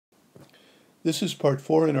This is part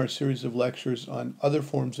 4 in our series of lectures on other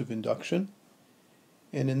forms of induction.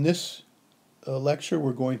 And in this lecture,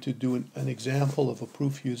 we're going to do an example of a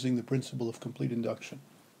proof using the principle of complete induction.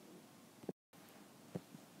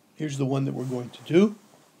 Here's the one that we're going to do.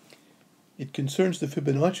 It concerns the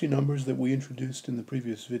Fibonacci numbers that we introduced in the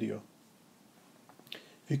previous video.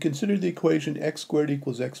 If you consider the equation x squared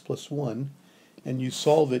equals x plus 1, and you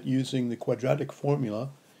solve it using the quadratic formula,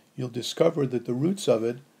 you'll discover that the roots of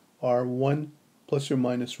it are 1 plus or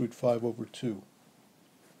minus root 5 over 2.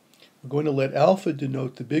 We're going to let alpha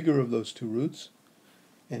denote the bigger of those two roots,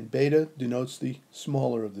 and beta denotes the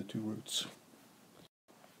smaller of the two roots.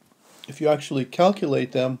 If you actually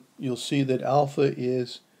calculate them, you'll see that alpha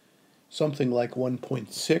is something like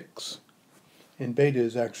 1.6, and beta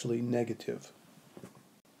is actually negative.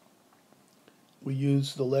 We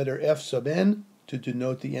use the letter f sub n to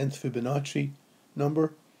denote the nth Fibonacci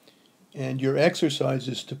number, and your exercise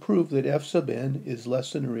is to prove that f sub n is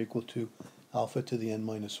less than or equal to alpha to the n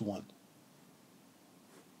minus 1.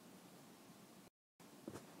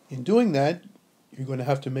 In doing that, you're going to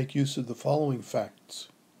have to make use of the following facts.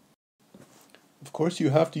 Of course, you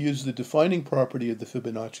have to use the defining property of the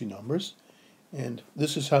Fibonacci numbers, and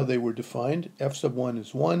this is how they were defined. F sub 1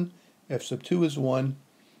 is 1, f sub 2 is 1,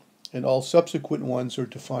 and all subsequent ones are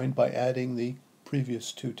defined by adding the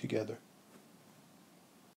previous two together.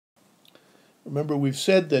 Remember, we've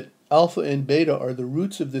said that alpha and beta are the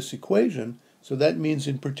roots of this equation, so that means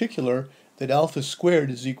in particular that alpha squared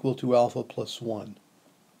is equal to alpha plus 1.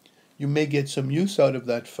 You may get some use out of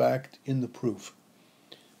that fact in the proof.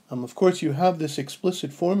 Of course, you have this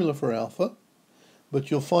explicit formula for alpha,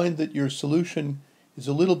 but you'll find that your solution is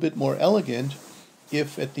a little bit more elegant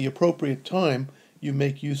if at the appropriate time you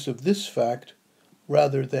make use of this fact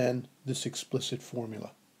rather than this explicit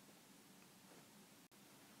formula.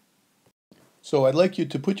 So I'd like you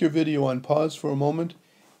to put your video on pause for a moment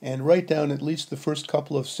and write down at least the first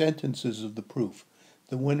couple of sentences of the proof,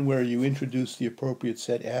 the one where you introduce the appropriate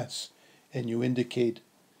set S and you indicate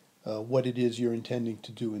what it is you're intending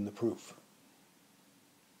to do in the proof.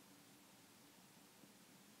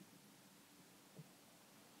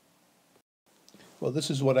 Well,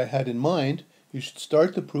 this is what I had in mind. You should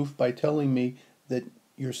start the proof by telling me that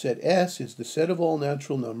your set S is the set of all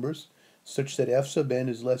natural numbers such that f sub n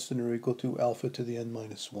is less than or equal to alpha to the n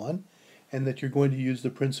minus 1, and that you're going to use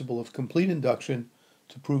the principle of complete induction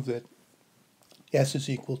to prove that S is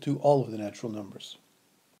equal to all of the natural numbers.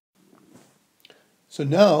 So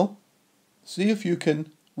now, see if you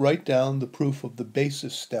can write down the proof of the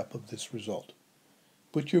basis step of this result.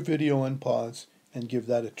 Put your video on pause and give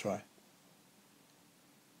that a try.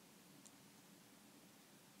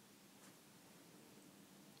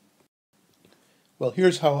 Well,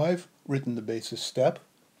 here's how I've written the basis step.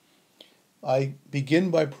 I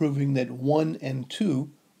begin by proving that 1 and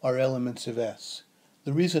 2 are elements of S.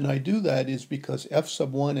 The reason I do that is because f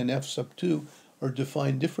sub 1 and f sub 2 are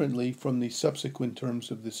defined differently from the subsequent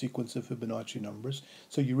terms of the sequence of Fibonacci numbers,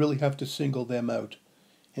 so you really have to single them out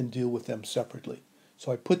and deal with them separately.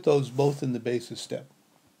 So I put those both in the basis step.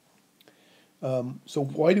 So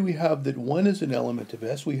why do we have that 1 is an element of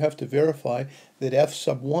S? We have to verify that f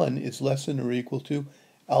sub 1 is less than or equal to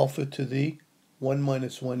alpha to the 1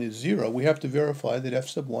 minus 1 is 0. We have to verify that f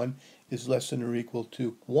sub 1 is less than or equal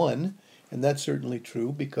to 1, and that's certainly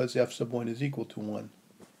true because f sub 1 is equal to 1.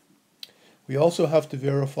 We also have to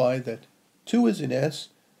verify that 2 is an S.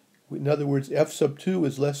 In other words, f sub 2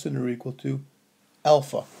 is less than or equal to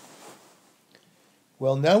alpha.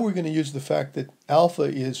 Well, now we're going to use the fact that alpha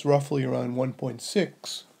is roughly around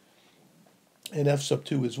 1.6 and f sub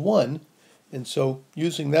 2 is 1, and so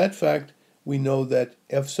using that fact we know that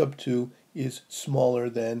f sub 2 is smaller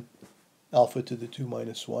than alpha to the 2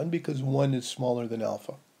 minus 1 because 1 is smaller than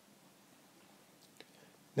alpha.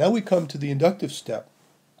 Now we come to the inductive step.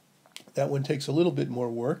 That one takes a little bit more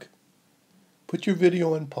work. Put your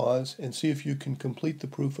video on pause and see if you can complete the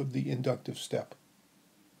proof of the inductive step.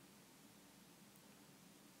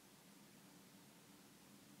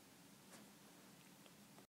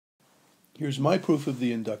 Here's my proof of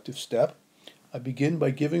the inductive step. I begin by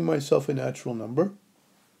giving myself a natural number.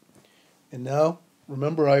 And now,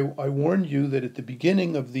 remember I warned you that at the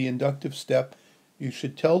beginning of the inductive step, you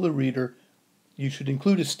should tell the reader, you should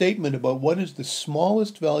include a statement about what is the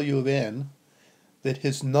smallest value of n that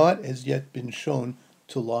has not as yet been shown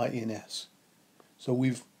to lie in S. So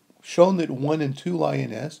we've shown that 1 and 2 lie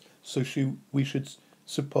in S, so we should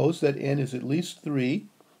suppose that n is at least 3,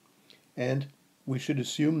 and we should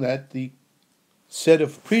assume that the set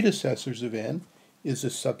of predecessors of n is a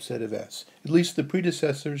subset of S, at least the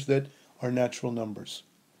predecessors that are natural numbers.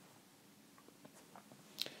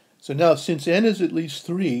 So now, since n is at least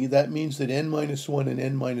 3, that means that n minus 1 and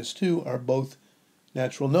n minus 2 are both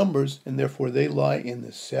natural numbers, and therefore they lie in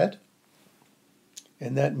this set.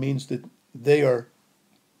 And that means that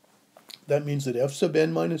f sub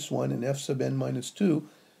n minus 1 and f sub n minus 2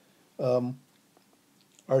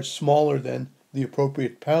 are smaller than the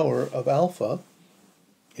appropriate power of alpha.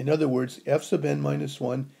 In other words, f sub n minus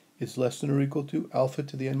 1 is less than or equal to alpha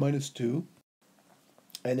to the n minus 2,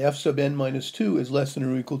 and f sub n minus 2 is less than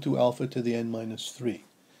or equal to alpha to the n minus 3.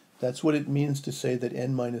 That's what it means to say that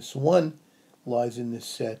n minus 1 lies in this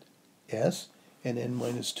set S, and n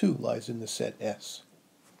minus 2 lies in the set S.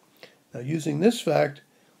 Now, using this fact,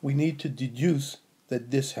 we need to deduce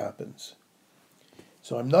that this happens.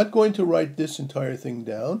 So I'm not going to write this entire thing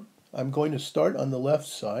down. I'm going to start on the left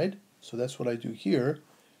side, so that's what I do here,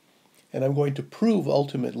 and I'm going to prove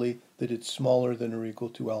ultimately that it's smaller than or equal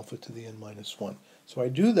to alpha to the n minus 1. So I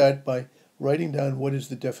do that by writing down what is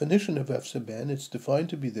the definition of f sub n. It's defined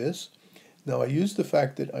to be this. Now I use the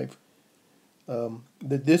fact that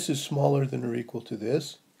that this is smaller than or equal to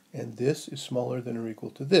this, and this is smaller than or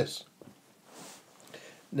equal to this.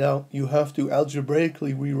 Now you have to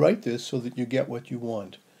algebraically rewrite this so that you get what you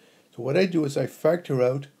want. So what I do is I factor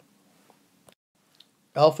out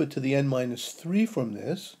alpha to the n minus 3 from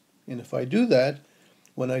this, and if I do that,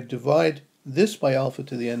 when I divide this by alpha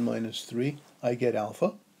to the n minus 3, I get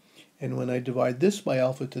alpha, and when I divide this by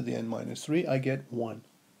alpha to the n minus 3, I get 1.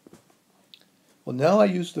 Well, now I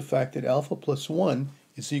use the fact that alpha plus 1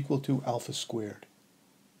 is equal to alpha squared.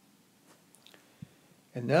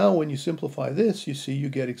 And now when you simplify this, you see you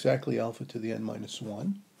get exactly alpha to the n minus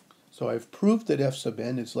 1. So I've proved that f sub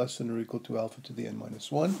n is less than or equal to alpha to the n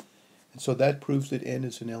minus 1, and so that proves that n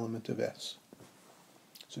is an element of S.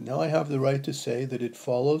 So now I have the right to say that it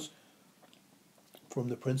follows from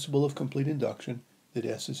the principle of complete induction that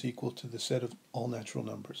S is equal to the set of all natural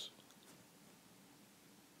numbers.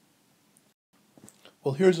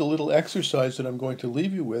 Well, here's a little exercise that I'm going to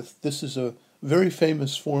leave you with. This is a very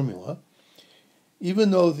famous formula.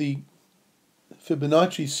 Even though the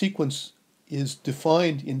Fibonacci sequence is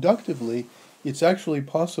defined inductively, it's actually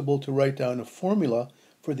possible to write down a formula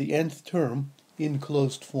for the nth term in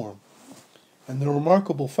closed form. And the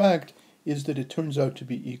remarkable fact is that it turns out to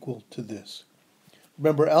be equal to this.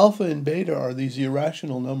 Remember, alpha and beta are these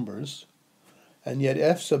irrational numbers, and yet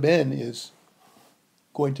f sub n is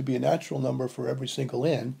going to be a natural number for every single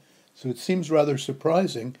n, so it seems rather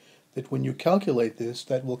surprising that when you calculate this,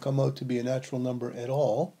 that will come out to be a natural number at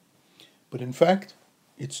all. But in fact,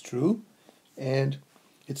 it's true, and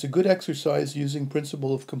it's a good exercise using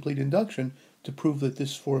principle of complete induction to prove that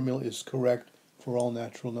this formula is correct for all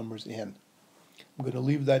natural numbers n. I'm going to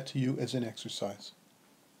leave that to you as an exercise.